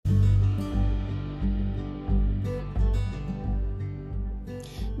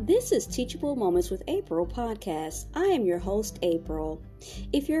This is Teachable Moments with April podcast. I am your host, April.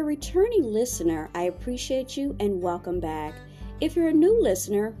 If you're a returning listener, I appreciate you and welcome back. If you're a new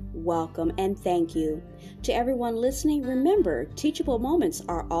listener, welcome and thank you. To everyone listening, remember, teachable moments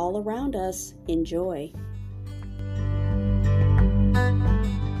are all around us. Enjoy.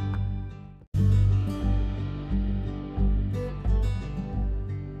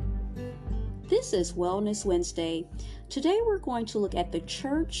 This is Wellness Wednesday. Today we're going to look at the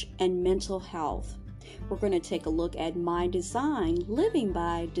church and mental health. We're going to take a look at My Design, Living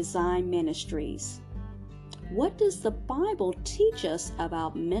by Design Ministries. What does the Bible teach us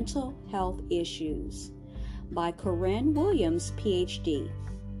about mental health issues? By Corinne Williams, PhD.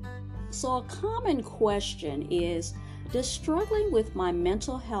 So a common question is, does struggling with my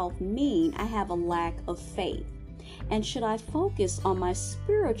mental health mean I have a lack of faith? And should I focus on my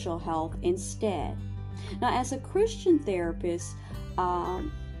spiritual health instead? Now, as a Christian therapist,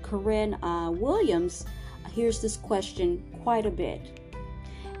 Corinne Williams hears this question quite a bit.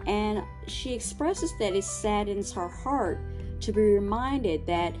 And she expresses that it saddens her heart to be reminded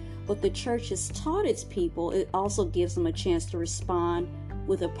that what the church has taught its people, it also gives them a chance to respond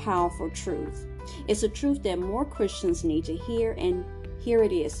with a powerful truth. It's a truth that more Christians need to hear, and here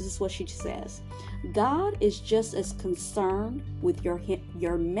it is. This is what she says. God is just as concerned with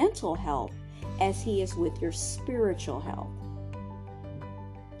your mental health as He is with your spiritual health.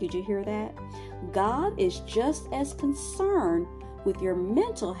 Did you hear that? God is just as concerned with your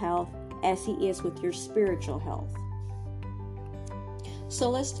mental health as He is with your spiritual health.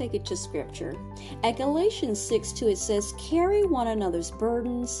 So let's take it to Scripture. At Galatians 6:2 it says, "Carry one another's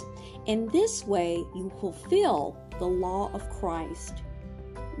burdens. In this way you fulfill the law of Christ."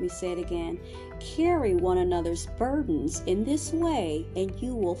 Let me say it again. Carry one another's burdens in this way, and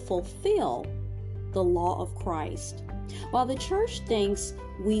you will fulfill the law of Christ. While the church thinks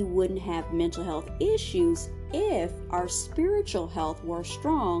we wouldn't have mental health issues if our spiritual health were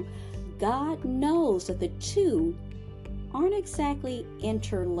strong, God knows that the two aren't exactly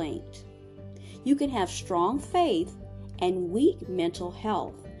interlinked. You can have strong faith and weak mental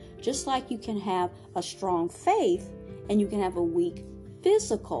health, just like you can have a strong faith and you can have a weak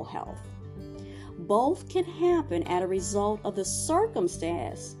physical health. Both can happen as a result of the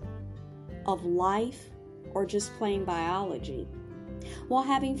circumstance of life or just plain biology. While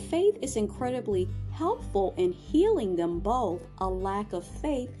having faith is incredibly helpful in healing them both, a lack of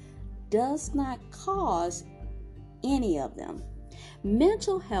faith does not cause any of them.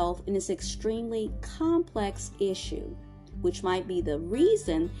 Mental health is an extremely complex issue, which might be the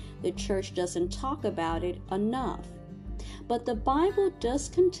reason the church doesn't talk about it enough. But the Bible does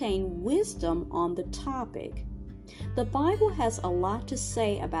contain wisdom on the topic. The Bible has a lot to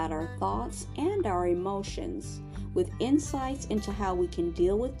say about our thoughts and our emotions, with insights into how we can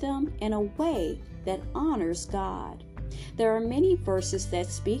deal with them in a way that honors God. There are many verses that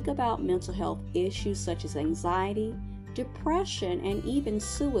speak about mental health issues such as anxiety, depression, and even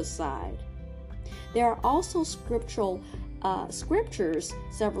suicide. There are also several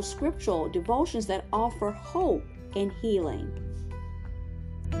scriptural devotions that offer hope and healing.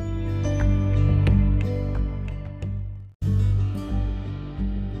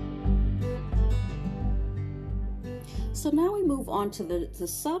 So now we move on to the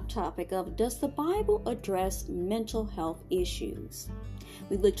subtopic of, does the Bible address mental health issues?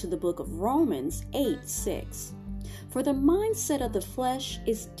 We look to the book of Romans 8:6. "For the mindset of the flesh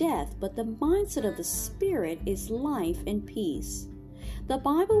is death, but the mindset of the spirit is life and peace." The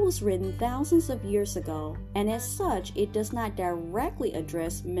Bible was written thousands of years ago, and as such, it does not directly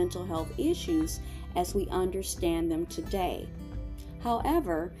address mental health issues as we understand them today.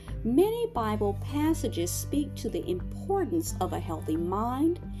 However, many Bible passages speak to the importance of a healthy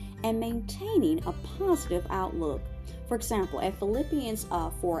mind and maintaining a positive outlook. For example, at Philippians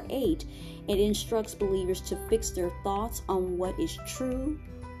 4:8, it instructs believers to fix their thoughts on what is true,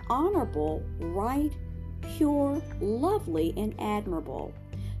 honorable, right, pure, lovely, and admirable,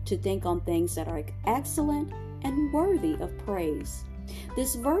 to think on things that are excellent and worthy of praise.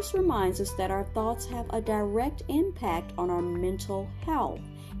 This verse reminds us that our thoughts have a direct impact on our mental health,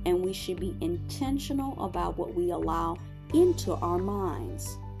 and we should be intentional about what we allow into our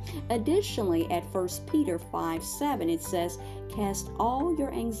minds. Additionally, at 1 Peter 5:7, it says, "Cast all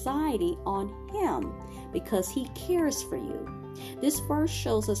your anxiety on Him, because He cares for you." This verse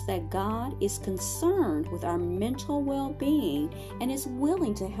shows us that God is concerned with our mental well-being and is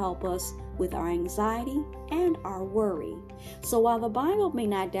willing to help us with our anxiety and our worry. So while the Bible may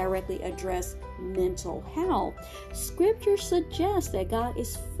not directly address mental health, Scripture suggests that God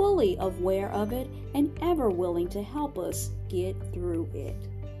is fully aware of it and ever willing to help us get through it.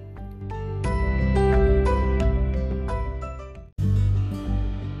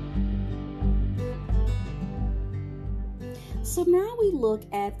 So now we look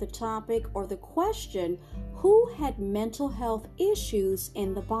at the topic or the question, who had mental health issues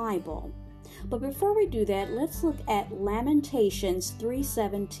in the Bible? But before we do that, let's look at Lamentations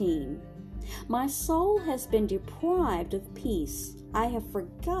 3:17. My soul has been deprived of peace. I have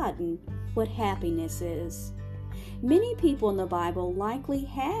forgotten what happiness is. Many people in the Bible likely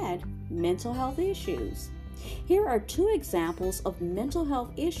had mental health issues. Here are two examples of mental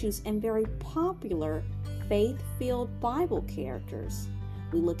health issues and very popular faith-filled Bible characters.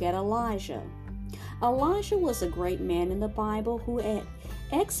 We look at Elijah. Elijah was a great man in the Bible who had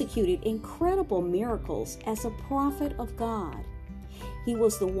executed incredible miracles as a prophet of God. He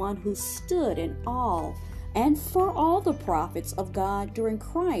was the one who stood in awe and for all the prophets of God during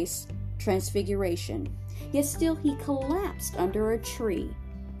Christ's transfiguration. Yet still he collapsed under a tree,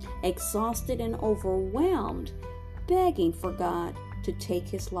 exhausted and overwhelmed, begging for God to take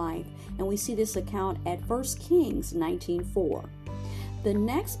his life. And we see this account at 1 Kings 19:4. The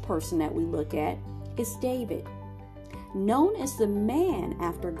next person that we look at is David. Known as the man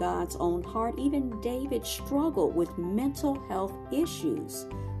after God's own heart, even David struggled with mental health issues,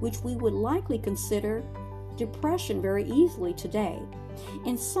 which we would likely consider depression very easily today.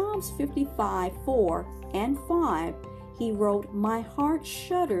 In Psalms 55:4 and 5, he wrote, "My heart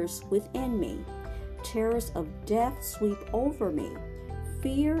shudders within me. Terrors of death sweep over me.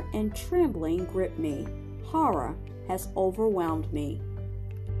 Fear and trembling grip me. Horror has overwhelmed me."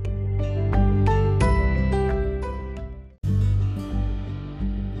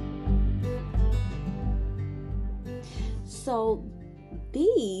 So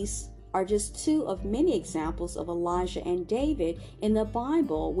these are just two of many examples of Elijah and David in the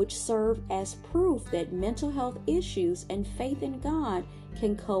Bible, which serve as proof that mental health issues and faith in God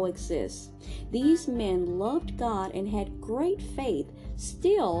can coexist. These men loved God and had great faith.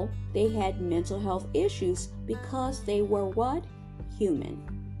 Still, they had mental health issues because they were what? Human.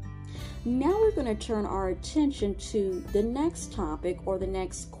 Now we're going to turn our attention to the next topic or the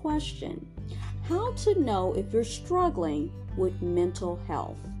next question. How to know if you're struggling with mental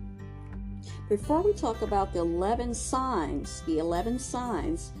health. Before we talk about the 11 signs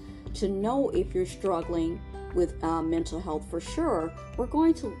to know if you're struggling with mental health for sure, we're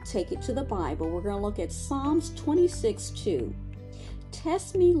going to take it to the Bible. We're going to look at Psalms 26:2.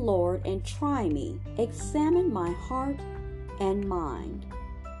 Test me, Lord, and try me. Examine my heart and mind.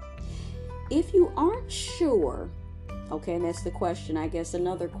 If you aren't sure, okay, and that's the question, I guess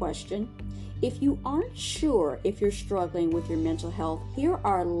another question. If you aren't sure if you're struggling with your mental health, here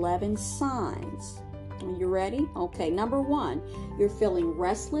are 11 signs. Are you ready? Okay, number 1, you're feeling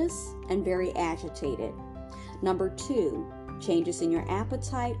restless and very agitated. Number 2, changes in your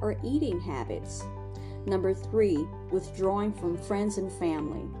appetite or eating habits. Number 3, withdrawing from friends and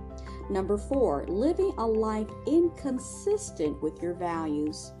family. Number 4, living a life inconsistent with your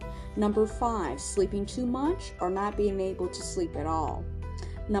values. Number 5, sleeping too much or not being able to sleep at all.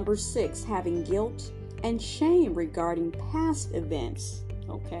 Number 6, having guilt and shame regarding past events.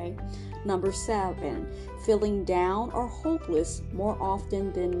 Okay. Number 7, feeling down or hopeless more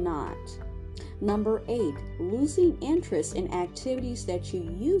often than not. Number 8, losing interest in activities that you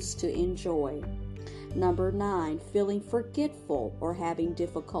used to enjoy. Number 9, feeling forgetful or having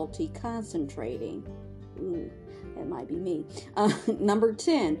difficulty concentrating. That might be me. Number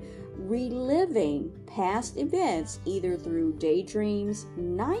 10, reliving past events either through daydreams,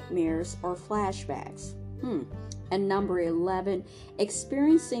 nightmares, or flashbacks. And number 11,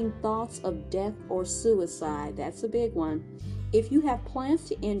 experiencing thoughts of death or suicide. That's a big one. If you have plans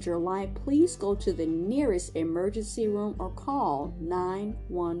to end your life, please go to the nearest emergency room or call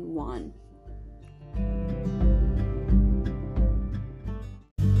 911.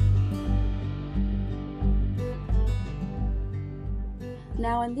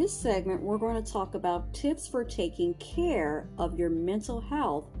 Now in this segment, we're going to talk about tips for taking care of your mental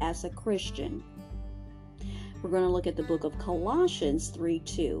health as a Christian. We're going to look at the book of Colossians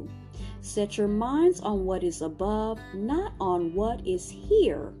 3:2. Set your minds on what is above, not on what is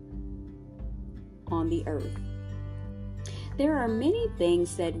here on the earth. There are many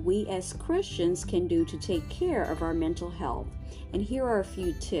things that we as Christians can do to take care of our mental health. And here are a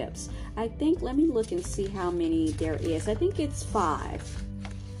few tips. Let me look and see how many there is. I think it's 5.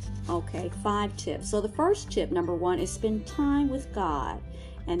 Okay, 5 tips. So the first tip, number 1, is spend time with God.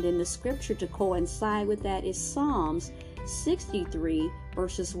 And then the scripture to coincide with that is Psalms 63,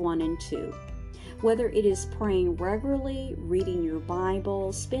 verses 1 and 2. Whether it is praying regularly, reading your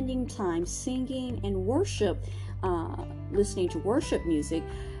Bible, spending time singing and worship, listening to worship music,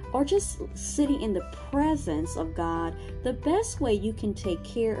 or just sitting in the presence of God, the best way you can take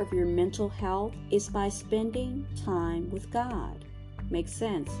care of your mental health is by spending time with God. Makes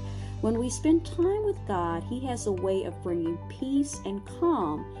sense? When we spend time with God, He has a way of bringing peace and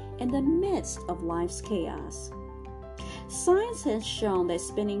calm in the midst of life's chaos. Science has shown that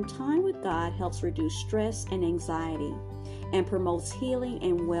spending time with God helps reduce stress and anxiety, and promotes healing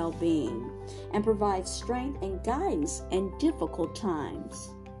and well-being, and provides strength and guidance in difficult times.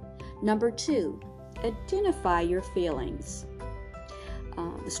 Number 2, identify your feelings.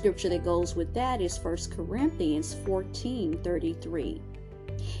 The scripture that goes with that is 1 Corinthians 14:33.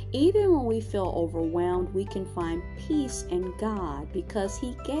 Even when we feel overwhelmed, we can find peace in God because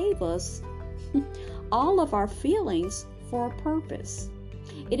He gave us all of our feelings for a purpose.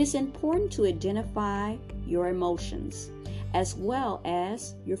 It is important to identify your emotions as well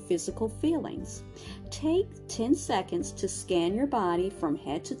as your physical feelings. Take 10 seconds to scan your body from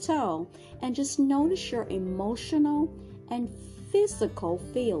head to toe and just notice your emotional and physical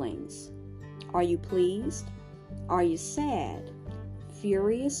feelings. Are you pleased? Are you sad,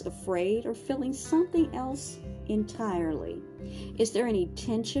 furious, afraid, or feeling something else entirely? Is there any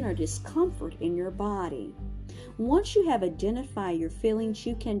tension or discomfort in your body? Once you have identified your feelings,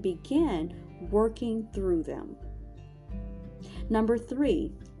 you can begin working through them. Number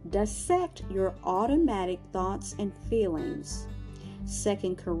 3, dissect your automatic thoughts and feelings.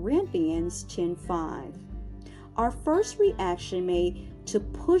 2 Corinthians 10:5. Our first reaction may be to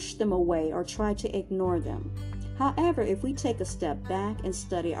push them away or try to ignore them. However, if we take a step back and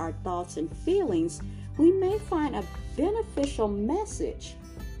study our thoughts and feelings, we may find a beneficial message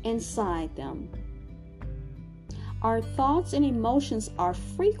inside them. Our thoughts and emotions are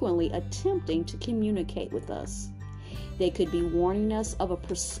frequently attempting to communicate with us. They could be warning us of a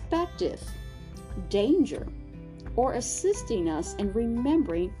prospective danger or assisting us in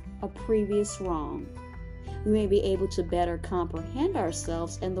remembering a previous wrong. We may be able to better comprehend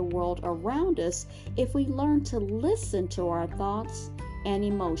ourselves and the world around us if we learn to listen to our thoughts and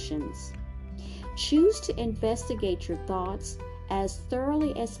emotions. Choose to investigate your thoughts as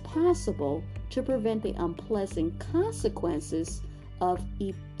thoroughly as possible to prevent the unpleasant consequences of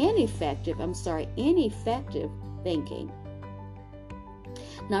ineffective thinking.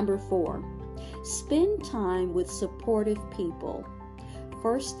 Number 4, spend time with supportive people.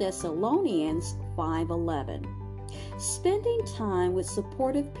 1 Thessalonians 5:11. Spending time with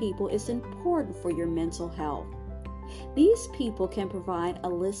supportive people is important for your mental health. These people can provide a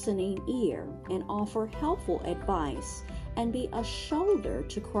listening ear and offer helpful advice and be a shoulder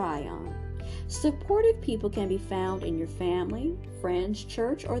to cry on. Supportive people can be found in your family, friends,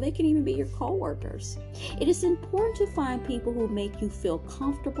 church, or they can even be your co-workers. It is important to find people who make you feel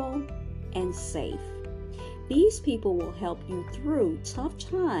comfortable and safe. These people will help you through tough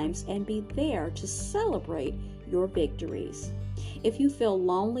times and be there to celebrate your victories. If you feel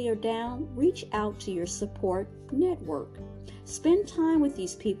lonely or down, reach out to your support network. Spend time with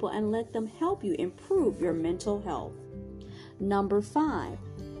these people and let them help you improve your mental health. Number 5,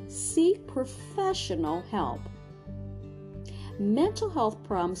 seek professional help. Mental health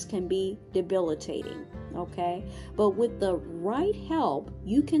problems can be debilitating, okay? But with the right help,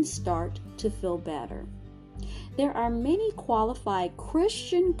 you can start to feel better. There are many qualified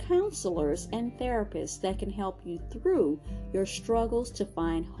Christian counselors and therapists that can help you through your struggles to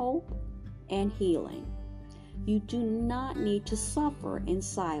find hope and healing. You do not need to suffer in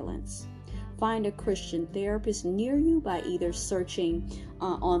silence. Find a Christian therapist near you by either searching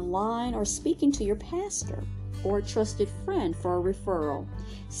online or speaking to your pastor or a trusted friend for a referral.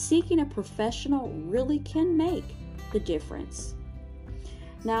 Seeking a professional really can make the difference.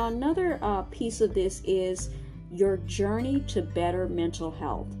 Now, another piece of this is your journey to better mental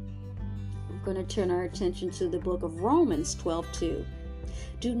health. We're going to turn our attention to the book of Romans 12:2.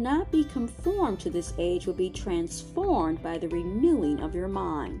 Do not be conformed to this age, but be transformed by the renewing of your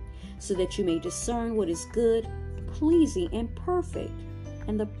mind, so that you may discern what is good, pleasing, and perfect,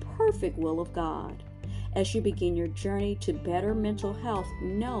 and the perfect will of God. As you begin your journey to better mental health,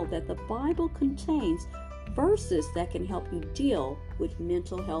 know that the Bible contains verses that can help you deal with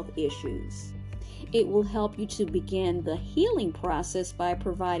mental health issues. It will help you to begin the healing process by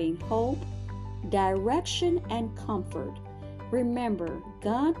providing hope, direction, and comfort. Remember,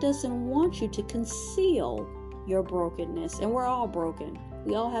 God doesn't want you to conceal your brokenness, and we're all broken.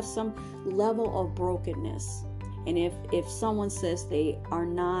 We all have some level of brokenness. And if someone says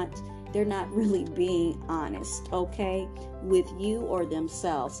they're not really being honest, okay, with you or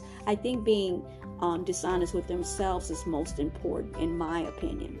themselves. I think being dishonest with themselves is most important, in my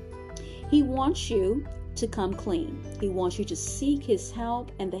opinion. He wants you to come clean. He wants you to seek His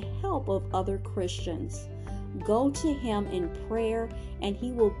help and the help of other Christians. Go to Him in prayer, and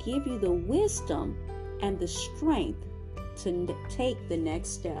He will give you the wisdom and the strength to take the next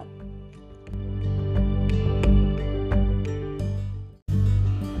step.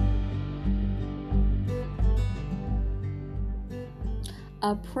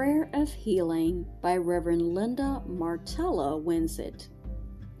 A Prayer of Healing by Reverend Linda Martella Winsett.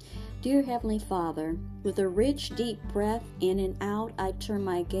 Dear Heavenly Father, with a rich, deep breath in and out, I turn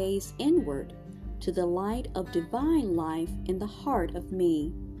my gaze inward to the light of divine life in the heart of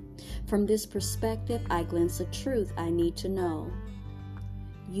me. From this perspective, I glimpse a truth I need to know.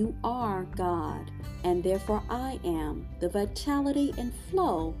 You are God, and therefore I am the vitality and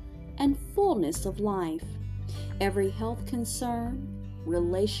flow and fullness of life. Every health concern,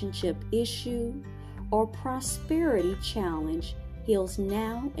 relationship issue, or prosperity challenge heals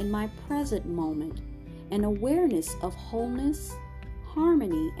now in my present moment, an awareness of wholeness,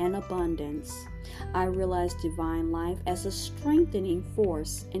 harmony, and abundance. I realize divine life as a strengthening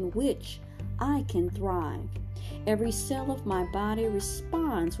force in which I can thrive. Every cell of my body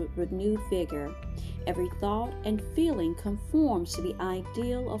responds with renewed vigor. Every thought and feeling conforms to the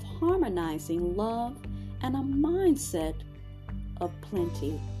ideal of harmonizing love and a mindset of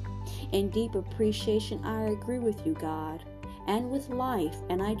plenty. In deep appreciation, I agree with you, God, and with life,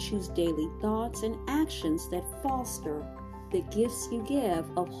 and I choose daily thoughts and actions that foster the gifts you give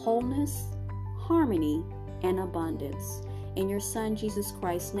of wholeness, harmony, and abundance. In your Son, Jesus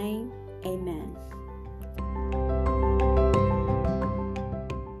Christ's name, amen.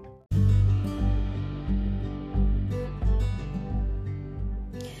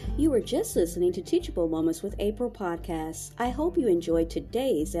 You were just listening to Teachable Moments with April podcast. I hope you enjoyed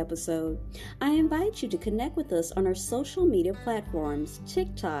today's episode. I invite you to connect with us on our social media platforms,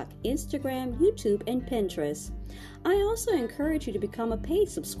 TikTok, Instagram, YouTube, and Pinterest. I also encourage you to become a paid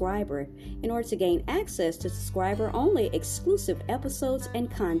subscriber in order to gain access to subscriber-only exclusive episodes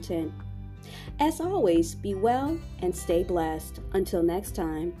and content. As always, be well and stay blessed. Until next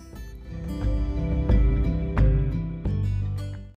time.